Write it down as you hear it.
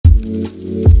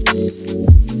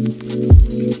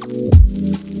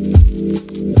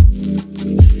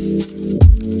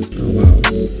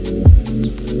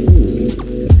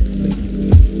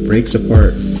breaks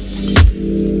apart.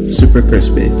 Super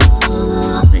crispy.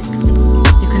 Like,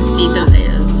 you can see the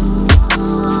layers.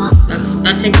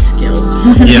 That takes skill.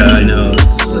 Yeah, I know.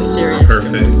 Just like Serious.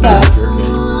 perfect.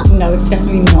 No, it's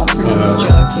definitely not pronounced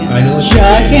jerkin. I know.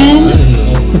 Jerkin?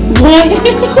 What?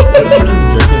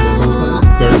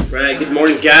 Right, good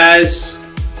morning, guys.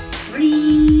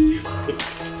 Morning.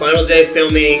 Final day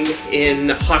filming in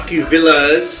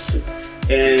HakuVillas,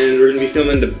 and we're gonna be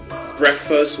filming the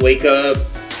breakfast, wake up,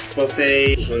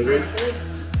 buffet. Hungry?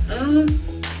 Yeah,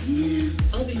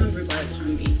 I'll be hungry by the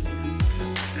time we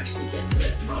actually get to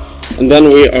it. And then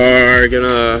we are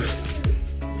gonna,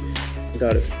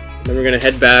 got it. Then we're gonna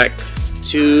head back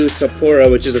to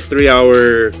Sapporo, which is a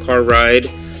 3-hour car ride,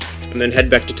 and then head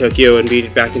back to Tokyo and be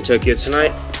back in Tokyo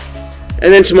tonight.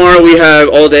 And then tomorrow we have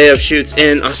all day of shoots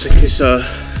in Asakusa.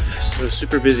 So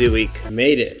super busy week.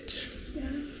 Made it. Yeah.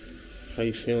 How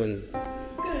you feeling?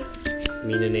 Good.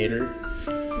 Meaninator?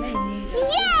 Yay!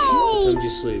 What time did you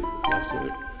sleep last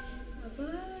night?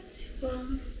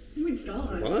 Oh my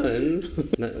god. 1?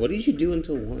 What did you do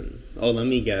until 1? Oh, let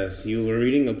me guess. You were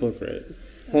reading a book, right?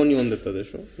 Honyon detta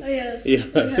desho? Oh yes.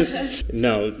 Yes.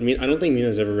 No, I don't think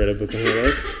Mina's ever read a book in her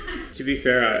life. To be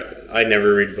fair, I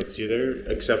never read books either,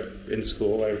 except in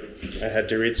school. I had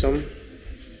to read some.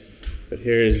 But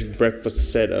here is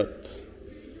breakfast setup.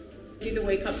 Do the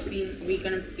wake up scene. Are we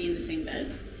gonna be in the same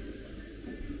bed?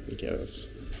 I guess.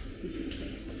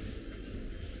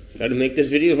 Gotta make this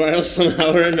video viral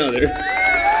somehow or another.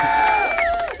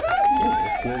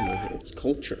 It's normal. It's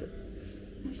culture.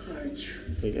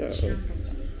 Yeah.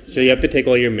 So you have to take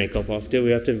all your makeup off, too.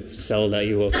 We have to sell that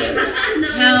you woke up.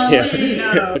 Hell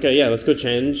yeah. no. Okay, yeah, let's go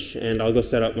change, and I'll go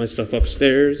set up my stuff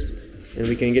upstairs, and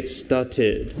we can get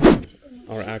started.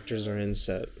 Our actors are in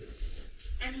set.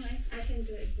 Anyway, I can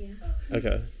do it here.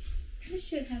 Okay. I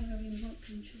should have a remote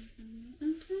control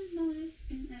somewhere. No, I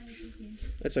think I will do here.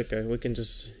 It's okay. We can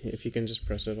just, if you can just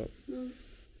press it up.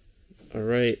 All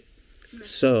right.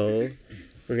 So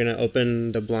we're gonna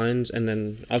open the blinds, and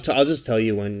then I'll just tell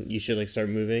you when you should like start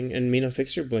moving. And Mina,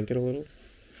 fix your blanket a little.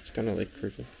 It's kind of like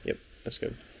crooked. Yep, that's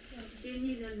good. Do you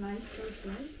need a light so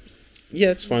bright? Yeah,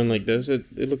 it's fine like this.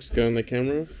 It looks good on the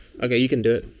camera. Okay, you can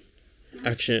do it.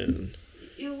 Action.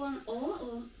 You want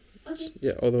all or? Okay.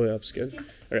 Yeah, all the way up's good. Yeah.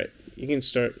 All right, you can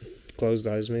start. Closed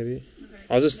eyes, maybe. Okay.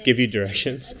 I'll just give you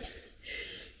directions. Okay.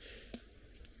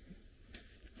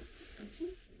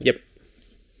 Yep.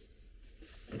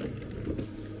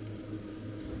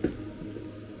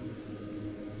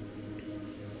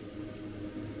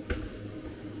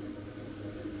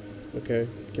 Okay,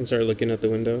 you can start looking at the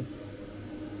window.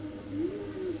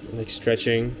 Like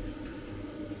stretching.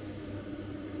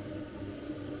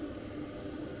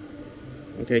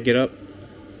 Okay, get up.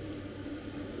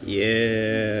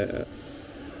 Yeah.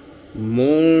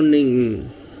 Morning.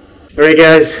 Alright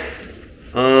guys.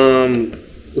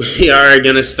 We are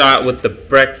gonna start with the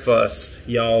breakfast.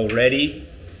 Y'all ready?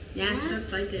 Yes, so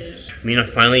excited. Mina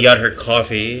finally got her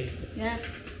coffee. Yes.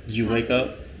 Did you wake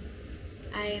up?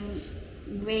 I'm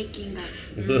waking up.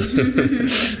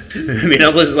 Mina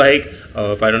was like,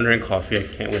 oh, if I don't drink coffee, I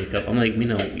can't wake up. I'm like,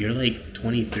 Mina, you're like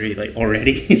 23, like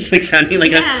already? It's like sounding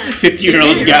like a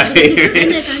 50-year-old guy.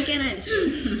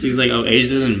 She's like, oh, age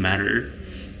doesn't matter.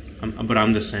 But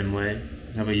I'm the same way.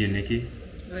 How about you, Nikki?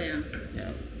 Oh yeah.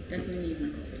 Yeah. Definitely need my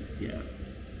coffee. Yeah.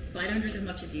 But I don't drink as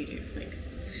much as you do. Like,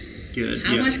 Good.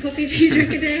 how much coffee do you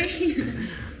drink a day?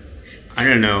 I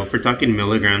don't know. If we're talking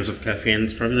milligrams of caffeine,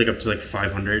 it's probably like up to like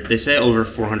 500. They say over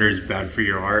 400 is bad for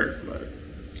your heart, but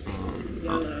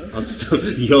YOLO. I'll still,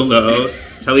 YOLO.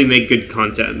 That's how we make good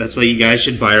content. That's why you guys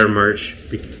should buy our merch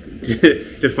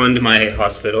to fund my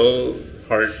hospital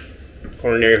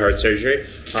coronary heart surgery.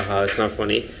 Haha, it's not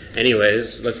funny.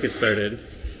 Anyways, let's get started.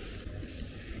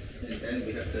 And then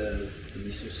we have the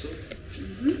miso soup.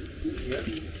 Yeah.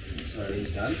 It's already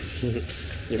done.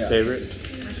 Your favorite?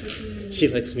 She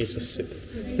likes miso soup.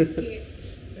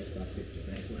 That's not soup,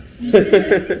 that's one.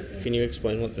 Can you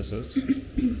explain what this is?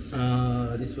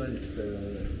 This one is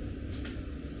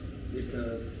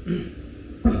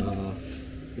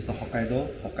it's the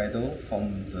Hokkaido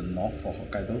from the north of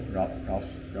Hokkaido,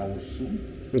 Raosu.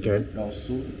 Okay.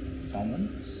 Raosu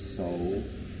salmon.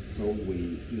 So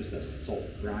we use the salt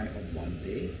brine on one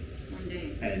day.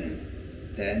 And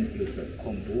then use the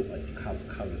kombu to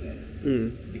cover that.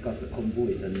 Because the kombu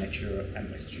is the natural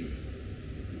MSG.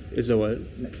 Is it what?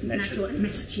 Natural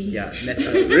MSG. Yeah,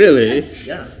 natural. Really?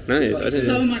 Yeah. Nice. I didn't.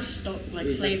 So much stock, like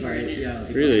It's just flavor in it. Yeah,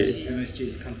 because Really? MSG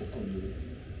is come from kombu.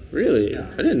 Really? Yeah.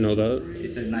 I didn't know that.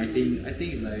 It's a 19, I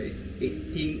think it's like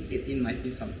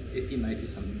 1890 something like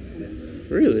that.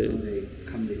 Really? So they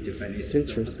come with Japanese. It's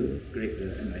interesting. Great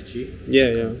MSG.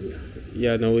 Yeah.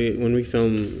 Yeah, no, when we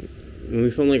film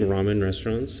like ramen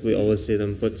restaurants, we always see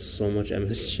them put so much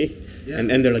MSG, and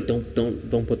they're like,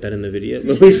 don't put that in the video.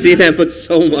 But we see them put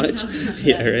so much.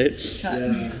 Yeah, right.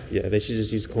 Yeah, they should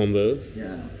just use kombu.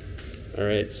 Yeah. All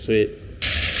right, sweet.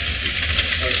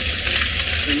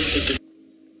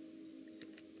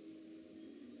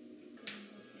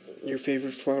 Your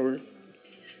favorite flower?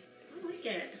 I like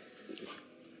it.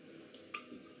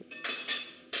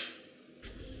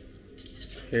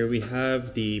 Here we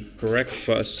have the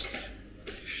breakfast.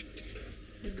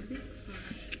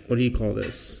 What do you call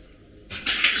this?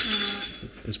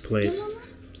 This plate.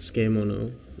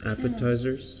 Tsukemono.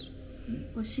 Appetizers.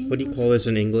 What do you call this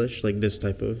in English? Like this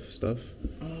type of stuff?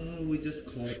 We just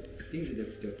call it, I think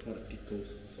they're called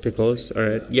pickles. Pickles?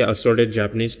 Alright. Yeah, assorted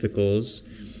Japanese pickles.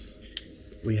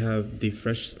 We have the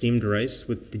fresh steamed rice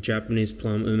with the Japanese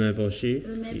plum umeboshi.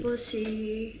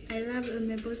 Umeboshi. I love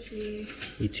umeboshi.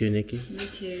 You too, Nikki? Me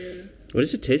too. What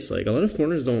does it taste like? A lot of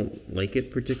foreigners don't like it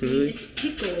particularly. It's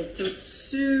pickled, so it's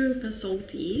super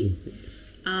salty.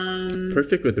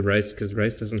 Perfect with the rice because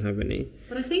rice doesn't have any.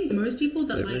 But I think most people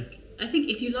that flavor. I think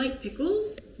if you like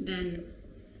pickles, then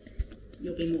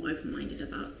you'll be more open-minded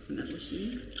about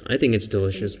umeboshi. I think it's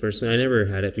delicious personally. I never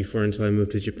had it before until I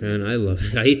moved to Japan. I love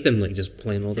it. I eat them like just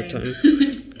plain all the time.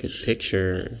 Good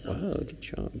picture. Wow, good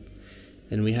job.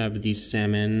 And we have the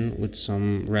salmon with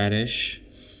some radish,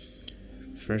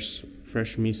 fresh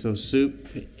miso soup,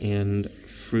 and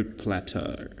fruit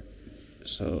platter.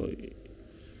 So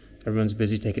everyone's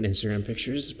busy taking Instagram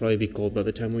pictures. It'll probably be cold by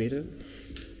the time we eat it.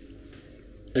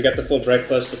 We got the full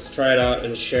breakfast. Let's try it out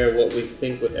and share what we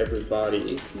think with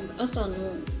everybody. 朝の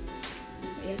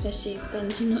優しい感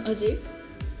じの味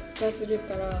がする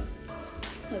から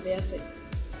食べやす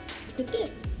くて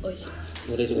美味しい。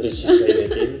 What did she say,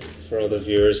 Nikki? For all the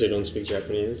viewers who don't speak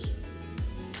Japanese.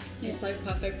 It's like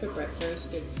perfect for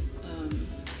breakfast. It's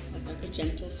like a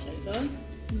gentle flavor,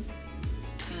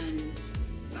 and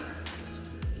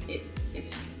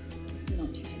it's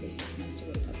not too heavy, so it's nice to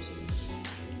wake up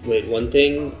to. Wait, one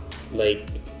thing, like,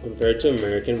 compared to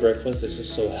American breakfast, this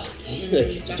is so healthy.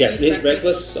 Like, Japanese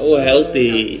breakfast, so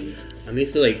healthy. I'm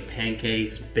used to, like,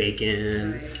 pancakes,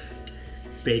 bacon,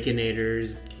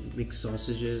 baconators, mixed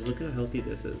sausages. Look how healthy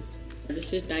this is.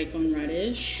 This is daikon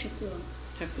radish,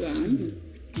 takuan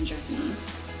in Japanese.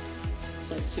 It's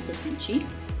like super crunchy.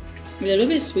 A little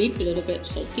bit sweet, a little bit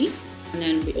salty. And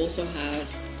then we also have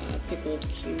pickled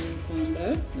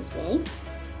cucumber as well.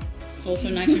 Also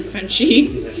nice and crunchy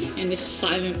in this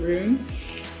silent room.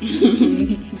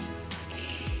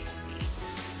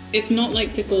 It's not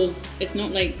like pickles, it's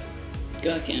not like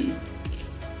gherkin.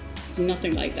 It's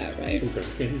nothing like that, right?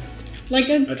 Gherkin? Like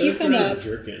a I thought it was cucumber. pronounced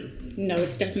jerkin. No,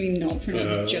 it's definitely not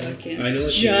pronounced jerkin. I know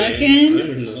what jerkin? you mean. I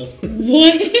don't know.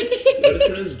 What? What is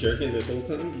pronounced jerkin this whole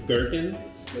time? Gherkin?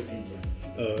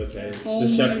 Oh, okay. Oh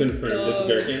The chef my confirmed it's God.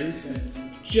 gherkin.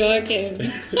 Jerkin.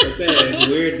 Okay, it's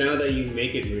weird now that you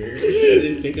make it weird. I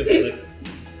didn't think of it. Like,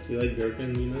 you like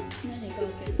gherkin, you know? 何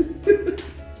gherkin?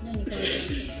 何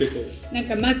gherkin? Pickles. なん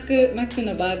かマック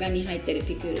のバーガーに入ってる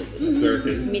ピクルズ。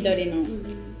 Gherkin. 緑の。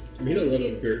 Mina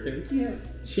loves gherkin. Yeah.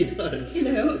 She does. You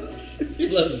know. She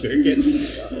loves gherkin.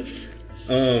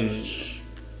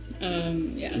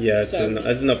 Yeah. Yeah, so,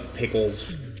 it's enough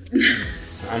pickles.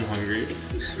 I'm hungry.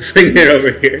 Bring it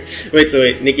over here.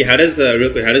 Wait, Nikki, how does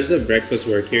the breakfast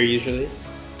work here usually?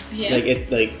 yeah. Like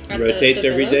it At rotates the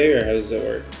every villa? day, or how does it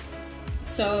work?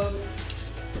 So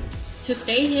to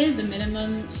stay here, the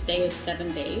minimum stay is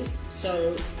 7 days.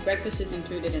 So breakfast is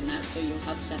included in that. So you'll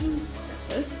have 7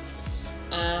 breakfasts.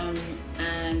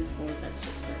 And what was that?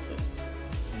 6 breakfasts.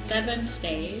 7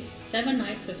 stays, 7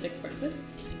 nights, so 6 breakfasts.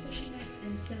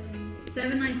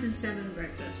 7 nights and 7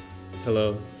 breakfasts.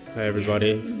 Hello. Hi,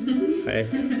 everybody. Hi.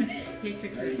 Hate to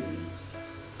crazy.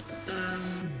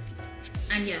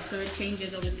 And yeah, so it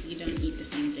changes. Obviously, you don't eat the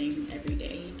same thing every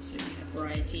day, so you have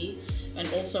variety. And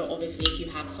also, obviously, if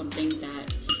you have something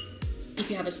that, if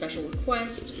you have a special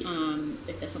request,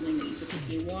 if there's something that you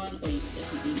particularly want, or if there's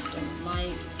something you don't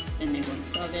like, then they won't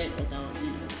serve it, or they'll,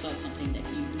 serve something that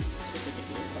you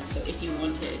specifically request. So if you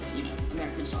wanted,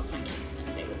 American style pancakes,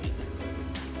 then they will make them.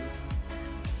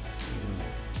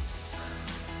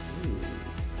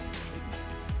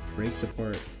 Breaks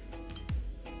apart.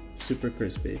 Super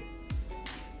crispy.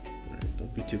 Alright,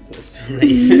 don't be too close to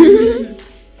it.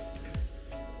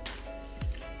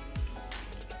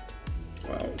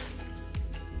 Wow.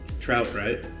 Trout,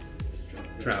 right?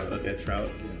 Trout, okay, trout.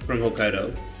 From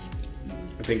Hokkaido.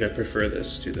 I think I prefer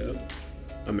this to the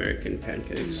American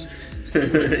pancakes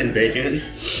and bacon.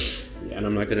 Yeah, and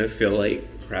I'm not gonna feel like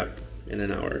crap in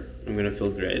an hour. I'm gonna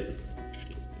feel great.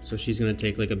 So she's gonna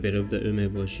take like a bit of the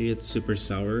umeboshi. It's super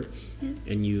sour,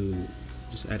 and you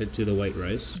just add it to the white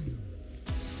rice.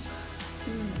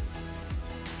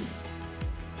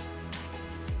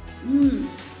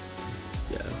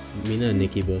 Yeah, Mina and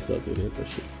Nikki both love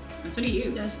umeboshi. And so do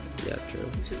you. Yeah, true.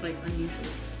 Which is like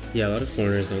unusual. Yeah, a lot of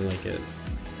foreigners don't like it.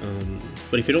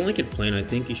 But if you don't like it plain, I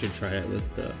think you should try it with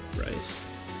the rice.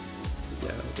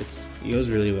 Yeah, it goes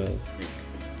really well.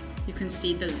 You can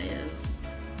see the layers.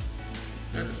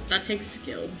 That takes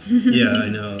skill. Yeah, I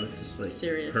know. Just like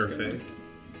serious perfect.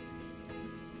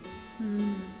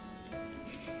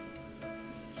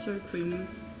 So creamy.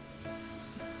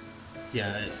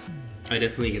 Yeah, I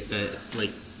definitely get that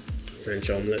like French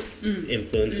omelet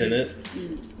influence in it,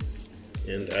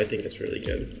 and I think it's really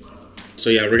good. So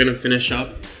yeah, we're gonna finish up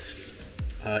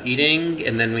eating,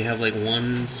 and then we have like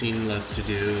one scene left to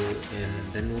do,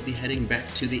 and then we'll be heading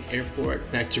back to the airport,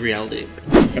 back to reality.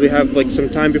 We have like some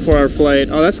time before our flight.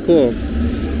 Oh, that's cool.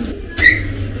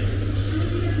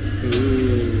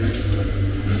 Ooh,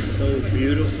 so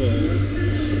beautiful.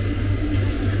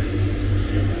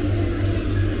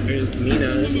 There's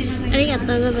Mina. ありが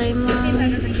とうございます。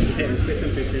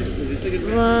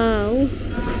 Wow.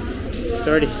 It's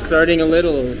already starting a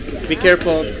little. Be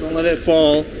careful, don't let it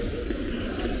fall.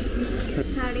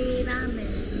 カリーラーメン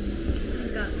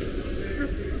が札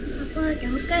幌県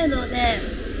北海道で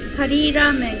カリー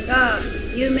ラーメンが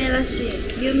有名らしい。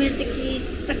有名って聞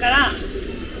いたからこ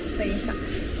れにした。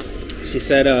 She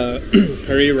said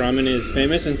curry ramen is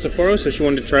famous in Sapporo, so she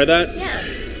wanted to try that. Yeah.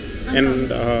 And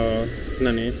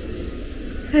nani?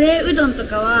 カレーうどんと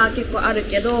かは結構ある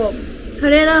けど、カ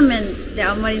レーラーメンって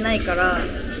あんまりないからなん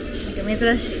か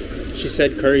珍しい。 She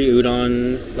said curry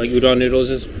udon, like udon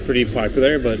noodles, is pretty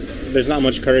popular, but there's not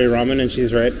much curry ramen, and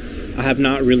she's right. I have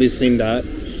not really seen that.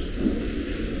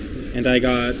 And I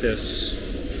got this.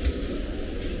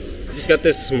 I just got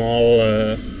this small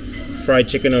fried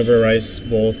chicken over rice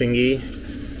bowl thingy.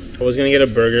 I was gonna get a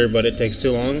burger, but it takes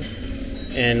too long,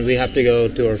 and we have to go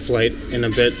to our flight in a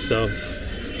bit. So,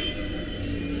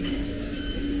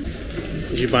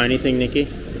 did you buy anything, Nikki?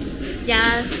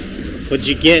 Yes. What'd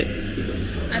you get?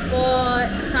 I bought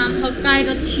some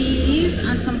Hokkaido cheese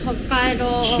and some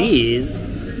Hokkaido... Cheese?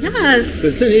 Yes!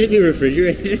 Does it need to be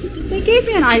refrigerated? They gave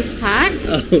me an ice pack.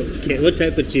 Oh, okay. What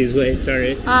type of cheese? Wait,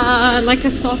 sorry. Like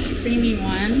a soft, creamy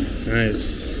one.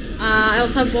 Nice. I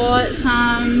also bought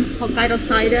some Hokkaido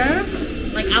cider,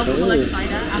 like alcoholic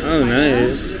cider. Apple Oh, cider.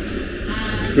 nice.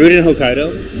 Brewed in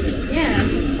Hokkaido? Yeah.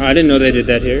 Oh, I didn't know they did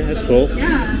that here. That's cool.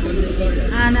 Yeah.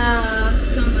 And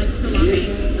some like salami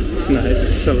as well.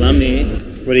 Nice. Salami.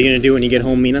 What are you going to do when you get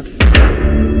home, Mina?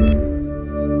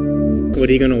 What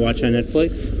are you going to watch on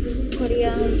Netflix?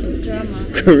 Korean drama.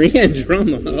 Korean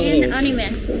drama? Oh. And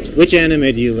anime. Which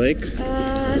anime do you like?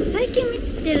 最近見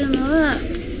てるのは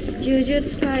呪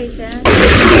術廻戦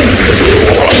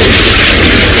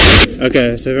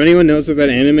Okay, so if anyone knows what that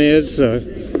anime is,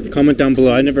 comment down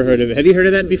below. I never heard of it. Have you heard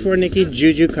of that before, Nikki?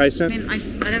 Juju Kaisen? I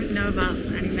mean, I don't know about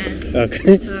anime.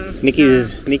 Okay. So,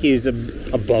 Nikki's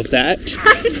above that.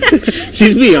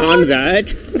 She's beyond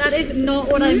that. That is not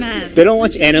what I meant. They don't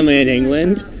watch anime in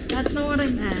England. That's not what I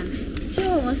meant.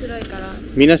 超面白いから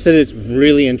Mina says it's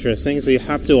really interesting, so you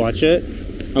have to watch it.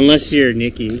 Unless you're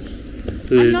Nikki.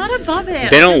 I'm not above it.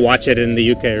 They don't watch it in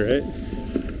the UK, right?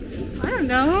 I don't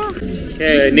know.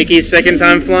 Okay, Nikki's second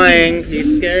time flying. You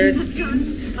scared?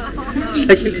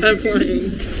 Second time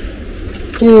flying.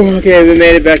 Ooh, okay, we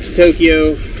made it back to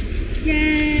Tokyo.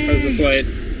 Yay. How's the flight?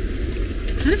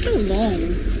 Kind of feel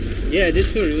long. Yeah, it did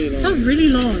feel really It long. felt really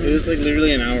long. It was like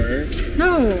literally an hour.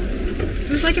 No.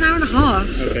 It was like an hour and a half.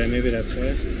 Okay, maybe that's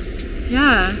why.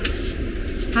 Yeah.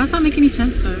 How does that make any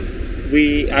sense though?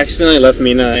 We accidentally left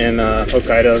Mina in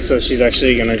Hokkaido, so she's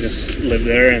actually gonna just live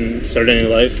there and start a new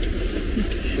life.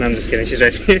 And I'm just kidding, she's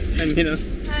right here. Hi, Mina.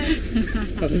 Hi.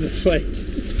 How was the flight?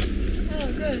 Oh,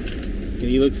 good.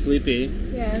 You look sleepy.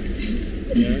 Yes.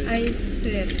 Yeah. I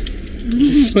slept.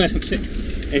 Slept.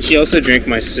 And she also drank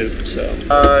my soup, so.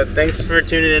 Thanks for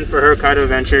tuning in for Hokkaido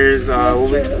Adventures. We'll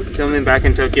be filming back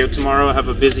in Tokyo tomorrow. I have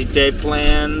a busy day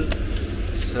planned.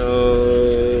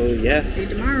 So, yeah. See you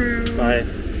tomorrow. Bye.